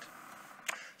off that.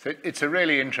 So it's a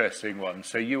really interesting one.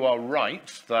 So you are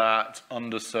right that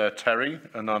under Sir Terry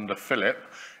and under Philip,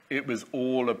 it was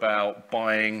all about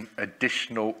buying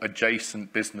additional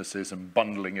adjacent businesses and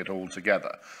bundling it all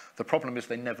together. The problem is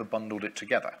they never bundled it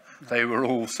together. No. They were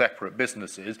all separate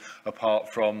businesses,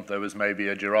 apart from there was maybe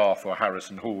a Giraffe or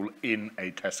Harrison Hall in a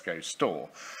Tesco store.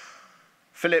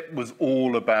 Philip was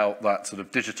all about that sort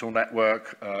of digital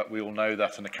network. We all know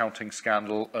that an accounting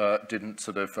scandal didn't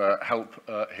sort of help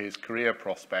his career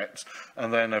prospects.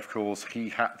 And then, of course, he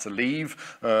had to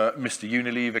leave. Mr.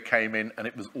 Unilever came in, and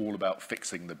it was all about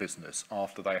fixing the business.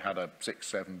 After they had a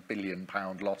 £6-7 billion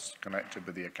loss connected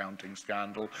with the accounting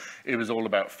scandal, it was all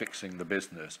about fixing the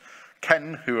business.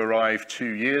 Ken, who arrived 2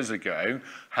 years ago,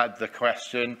 had the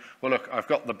question, well, look, I've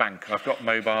got the bank, I've got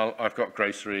mobile, I've got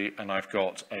grocery, and I've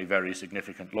got a very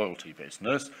significant loyalty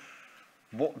business.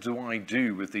 What do I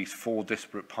do with these 4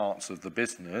 disparate parts of the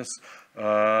business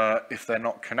if they're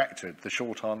not connected? The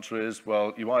short answer is,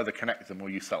 well, you either connect them or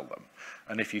you sell them.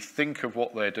 And if you think of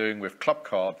what they're doing with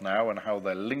Clubcard now and how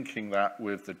they're linking that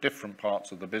with the different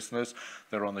parts of the business,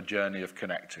 they're on the journey of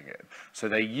connecting it. So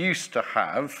they used to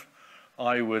have,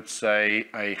 I would say,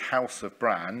 a house of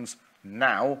brands.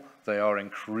 Now they are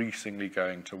increasingly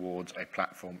going towards a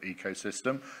platform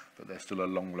ecosystem, but they're still a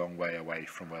long, long way away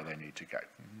from where they need to go.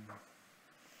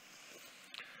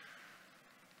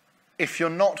 If you're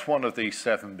not one of these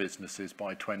 7 businesses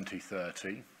by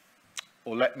 2030,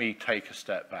 or let me take a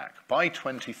step back, by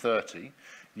 2030,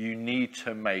 you need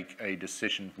to make a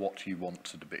decision what you want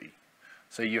to be.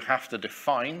 So you have to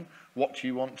define what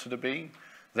you want to be.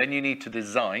 Then you need to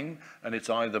design, and it's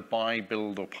either buy,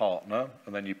 build, or partner,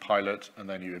 and then you pilot, and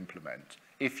then you implement.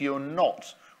 If you're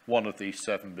not one of these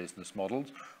 7 business models,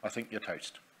 I think you're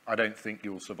toast. I don't think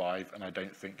you'll survive, and I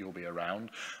don't think you'll be around.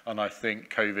 And I think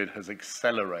COVID has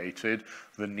accelerated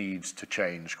the needs to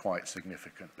change quite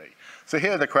significantly. So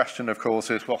here the question, of course,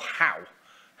 is, well, how?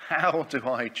 How do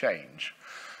I change?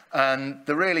 And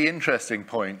the really interesting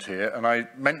point here, and I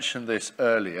mentioned this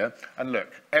earlier, and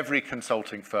look, every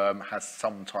consulting firm has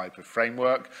some type of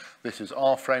framework. This is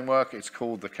our framework. It's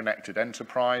called the Connected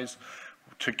Enterprise.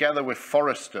 Together with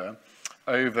Forrester,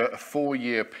 over a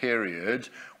 4-year period,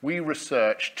 we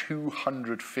researched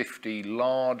 250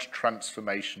 large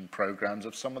transformation programs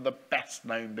of some of the best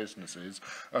known businesses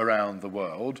around the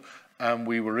world. And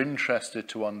we were interested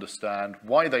to understand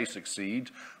why they succeed,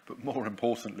 but more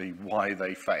importantly, why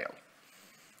they fail.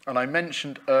 And I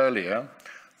mentioned earlier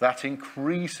that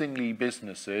increasingly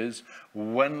businesses,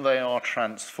 when they are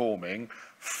transforming,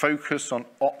 focus on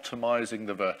optimizing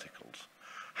the verticals.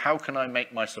 How can I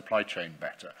make my supply chain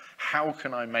better? How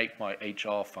can I make my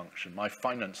HR function, my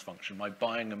finance function, my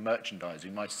buying and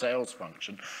merchandising, my sales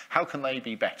function, how can they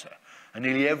be better? And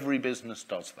nearly every business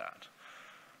does that.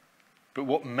 But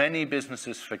what many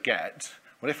businesses forget,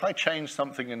 well, if I change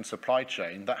something in supply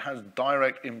chain, that has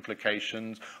direct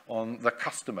implications on the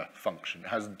customer function. It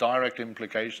has direct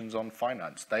implications on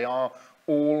finance. They are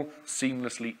all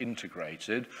seamlessly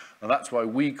integrated, and that's why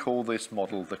we call this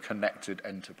model the connected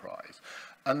enterprise.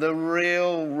 And the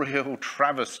real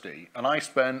travesty, and I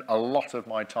spend a lot of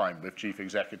my time with chief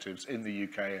executives in the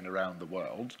UK and around the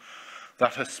world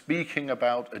that are speaking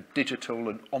about a digital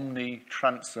and omni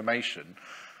transformation.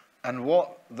 And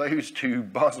what those two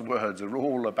buzzwords are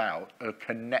all about are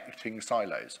connecting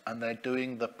silos, and they're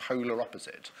doing the polar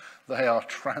opposite. They are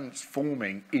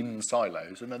transforming in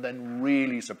silos, and are then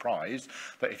really surprised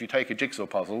that if you take a jigsaw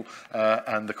puzzle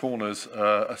and the corners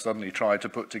are suddenly tried to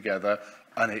put together,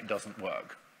 and it doesn't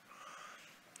work.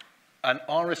 And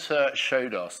our research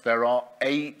showed us there are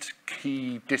 8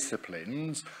 key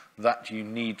disciplines that you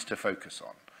need to focus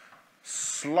on.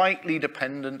 Slightly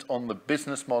dependent on the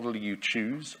business model you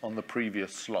choose on the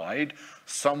previous slide.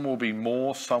 Some will be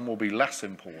more, some will be less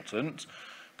important.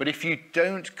 But if you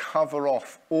don't cover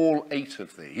off all 8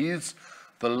 of these,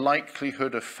 the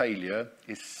likelihood of failure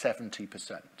is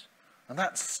 70%. And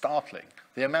that's startling.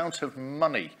 The amount of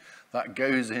money that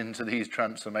goes into these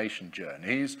transformation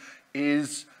journeys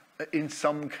is, in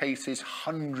some cases,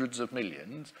 hundreds of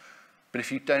millions. But if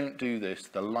you don't do this,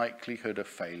 the likelihood of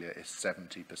failure is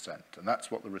 70%. And that's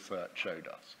what the research showed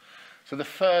us. So the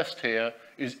first here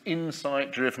is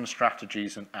insight-driven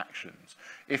strategies and actions.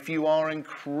 If you are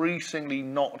increasingly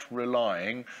not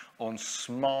relying on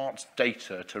smart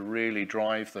data to really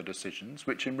drive the decisions,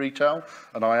 which in retail,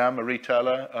 and I am a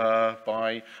retailer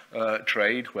by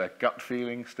trade, where gut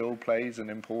feeling still plays an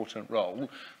important role,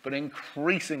 but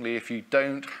increasingly if you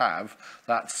don't have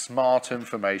that smart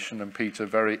information, and Peter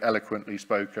very eloquently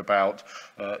spoke about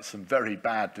some very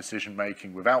bad decision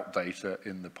making without data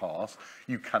in the past,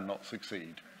 you cannot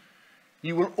succeed.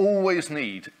 You will always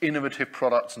need innovative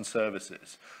products and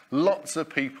services. Lots of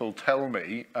people tell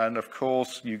me, and of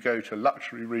course you go to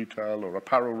luxury retail or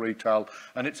apparel retail,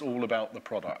 and it's all about the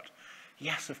product.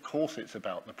 Yes, of course it's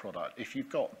about the product. If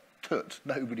you've got tut,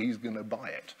 nobody's going to buy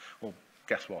it. Well,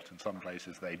 guess what? In some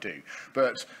places they do.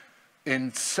 But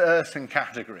in certain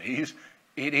categories,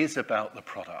 it is about the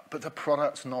product. But the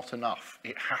product's not enough.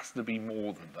 It has to be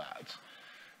more than that.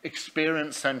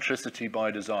 Experience centricity by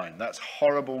design. That's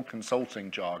horrible consulting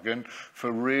jargon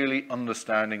for really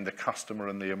understanding the customer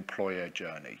and the employer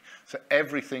journey. So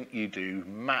everything you do,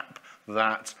 map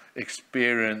that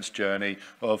experience journey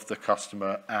of the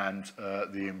customer and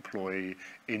the employee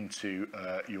into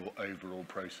your overall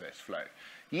process flow.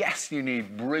 Yes, you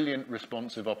need brilliant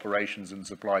responsive operations and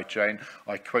supply chain.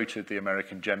 I quoted the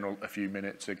American General a few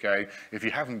minutes ago. If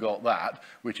you haven't got that,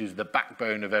 which is the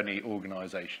backbone of any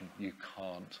organization, you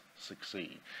can't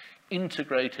succeed.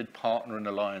 Integrated partner and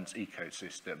alliance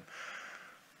ecosystem.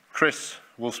 Chris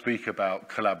will speak about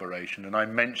collaboration, and I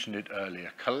mentioned it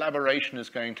earlier. Collaboration is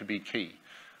going to be key.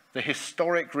 The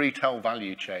historic retail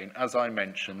value chain, as I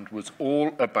mentioned, was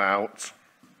all about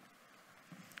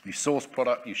you source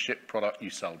product, you ship product, you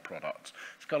sell product.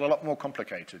 It's got a lot more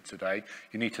complicated today.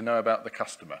 You need to know about the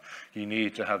customer. You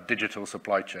need to have digital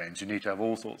supply chains. You need to have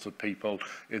all sorts of people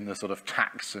in the sort of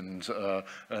tax and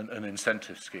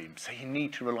incentive schemes. So you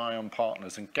need to rely on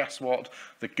partners. And guess what?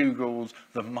 The Googles,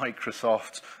 the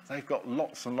Microsofts, they've got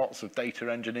lots and lots of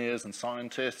data engineers and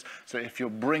scientists. So if you're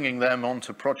bringing them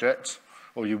onto projects,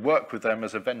 or you work with them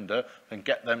as a vendor, then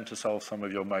get them to solve some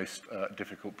of your most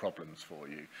difficult problems for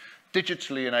you.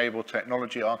 Digitally enabled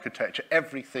technology architecture,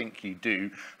 everything you do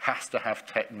has to have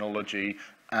technology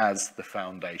as the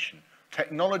foundation.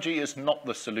 Technology is not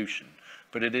the solution,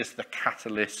 but it is the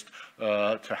catalyst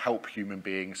to help human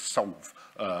beings solve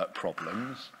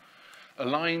problems.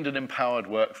 Aligned and empowered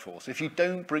workforce. If you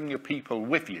don't bring your people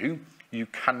with you, you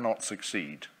cannot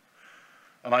succeed.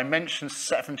 And I mentioned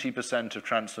 70% of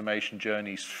transformation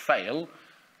journeys fail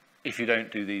if you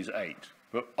don't do these 8.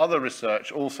 But other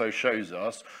research also shows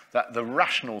us that the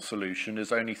rational solution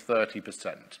is only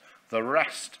 30%. The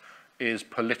rest is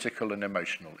political and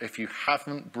emotional. If you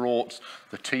haven't brought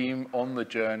the team on the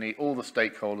journey, all the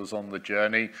stakeholders on the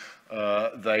journey,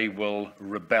 they will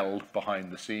rebel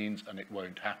behind the scenes and it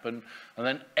won't happen. And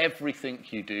then everything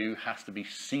you do has to be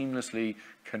seamlessly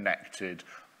connected.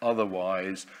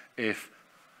 Otherwise, if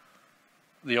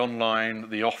the online,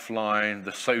 the offline,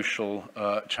 the social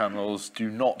channels do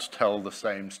not tell the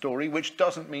same story, which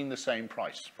doesn't mean the same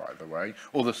price, by the way,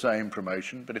 or the same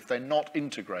promotion, but if they're not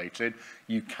integrated,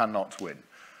 you cannot win.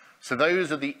 So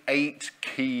those are the 8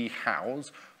 key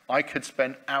hows. I could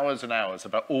spend hours and hours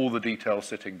about all the details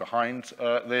sitting behind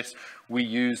this. We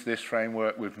use this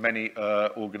framework with many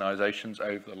organizations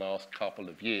over the last couple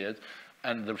of years.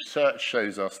 And the research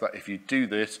shows us that if you do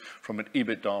this from an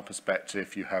EBITDA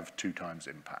perspective, you have 2 times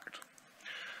impact.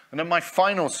 And then my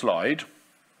final slide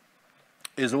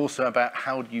is also about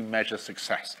how do you measure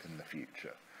success in the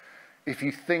future. If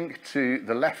you think to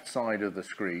the left side of the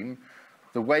screen,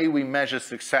 the way we measure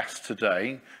success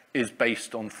today is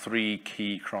based on 3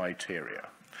 key criteria.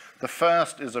 The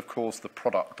first is, of course, the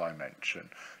product dimension.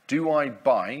 Do I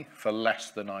buy for less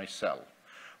than I sell?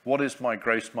 What is my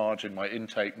gross margin, my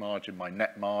intake margin, my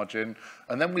net margin?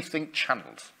 And then we think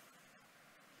channels.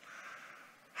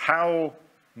 How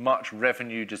much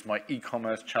revenue does my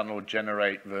e-commerce channel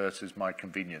generate versus my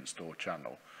convenience store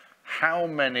channel?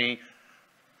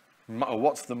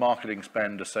 What's the marketing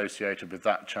spend associated with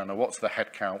that channel? What's the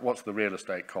headcount? What's the real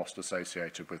estate cost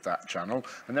associated with that channel?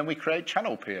 And then we create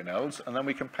channel P&Ls, and then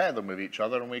we compare them with each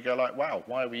other, and we go like, wow,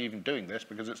 why are we even doing this?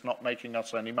 Because it's not making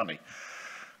us any money.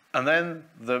 And then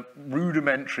the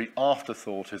rudimentary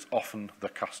afterthought is often the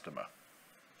customer.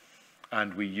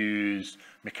 And we use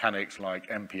mechanics like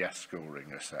NPS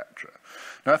scoring, etc.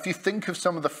 Now, if you think of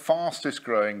some of the fastest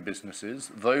growing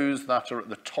businesses, those that are at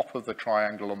the top of the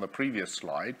triangle on the previous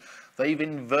slide, they've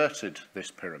inverted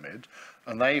this pyramid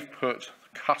and they've put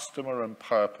customer and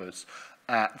purpose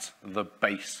at the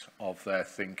base of their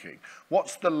thinking.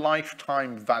 What's the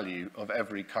lifetime value of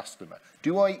every customer?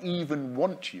 Do I even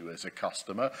want you as a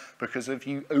customer? Because if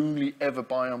you only ever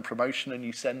buy on promotion and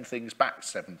you send things back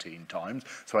 17 times,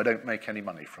 so I don't make any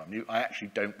money from you, I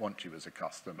actually don't want you as a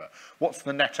customer. What's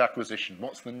the net acquisition?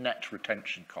 What's the net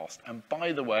retention cost? And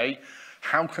by the way,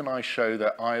 how can I show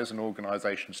that I as an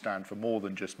organization stand for more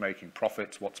than just making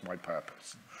profits? What's my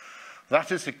purpose? That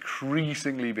is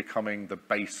increasingly becoming the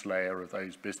base layer of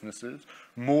those businesses.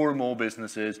 More and more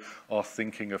businesses are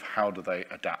thinking of how do they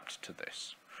adapt to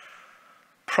this.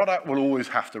 Product will always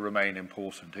have to remain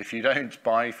important. If you don't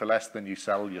buy for less than you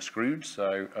sell, you're screwed.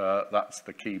 So that's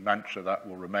the key mantra that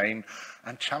will remain.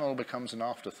 And channel becomes an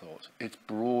afterthought. It's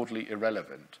broadly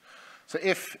irrelevant. So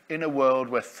if in a world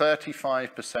where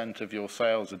 35% of your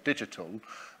sales are digital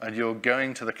and you're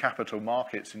going to the capital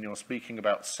markets and you're speaking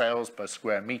about sales per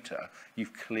square meter,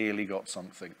 you've clearly got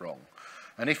something wrong.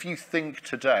 And if you think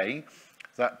today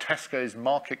that Tesco's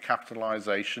market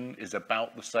capitalization is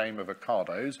about the same of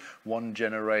Ocado's, one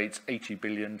generates 80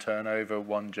 billion turnover,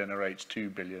 one generates 2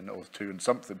 billion or 2 and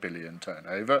something billion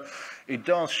turnover, it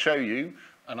does show you,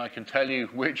 and I can tell you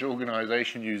which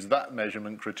organization used that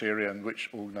measurement criteria and which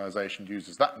organization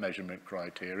uses that measurement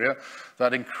criteria,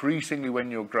 that increasingly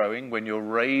when you're growing, when you're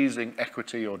raising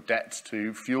equity or debt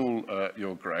to fuel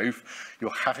your growth, you're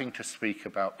having to speak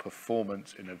about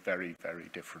performance in a very, very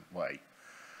different way.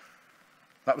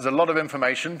 That was a lot of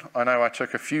information. I know I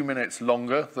took a few minutes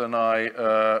longer than I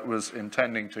was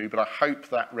intending to, but I hope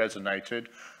that resonated,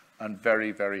 and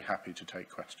very, very happy to take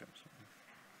questions.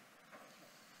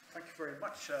 Thank you very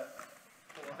much,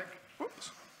 Paul. I think,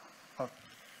 whoops, I'll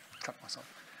cut myself.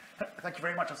 Thank you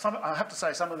very much. I have to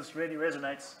say, some of this really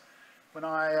resonates when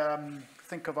I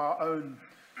think of our own.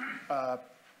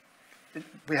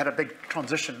 We had a big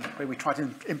transition where we tried to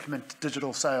implement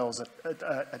digital sales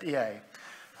at EA, and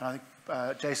I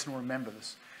think Jason will remember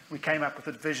this. We came up with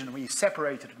a division, we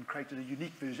separated and created a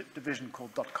unique division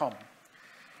called .com,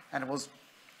 and it was.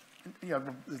 You know,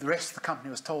 the rest of the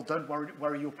company was told, don't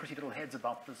worry your pretty little heads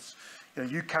about this. You know,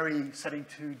 you carry selling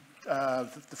to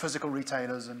the physical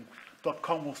retailers, and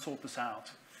 .com will sort this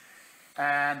out.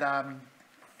 And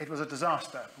it was a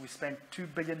disaster. We spent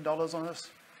 $2 billion on this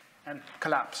and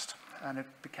collapsed, and it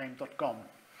became .com.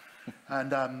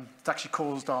 And it actually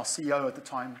caused our CEO at the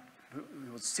time,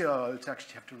 who was COO, to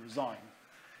actually have to resign.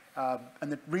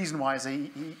 And the reason why is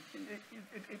it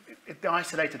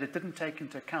isolated, it didn't take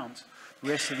into account the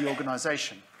rest of the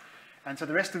organization. And so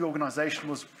the rest of the organization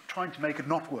was trying to make it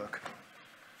not work.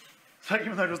 So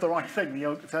even though it was the right thing, you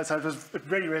know, it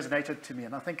really resonated to me.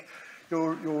 And I think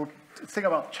your thing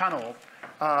about channel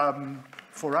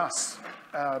for us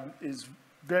is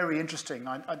very interesting.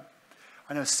 I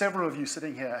know several of you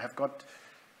sitting here have got,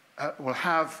 will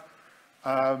have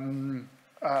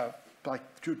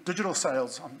like digital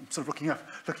sales. I'm sort of looking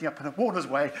up in a Warner's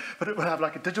way, but it will have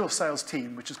like a digital sales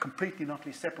team, which is completely not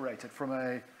separated from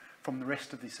the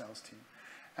rest of the sales team.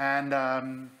 And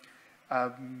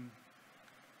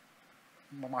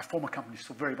my former company is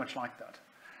still very much like that.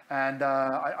 And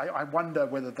I wonder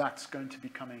whether that's going to be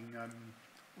coming,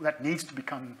 that needs to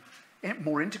become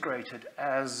more integrated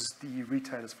as the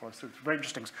retailers follow through. It's very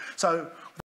interesting. So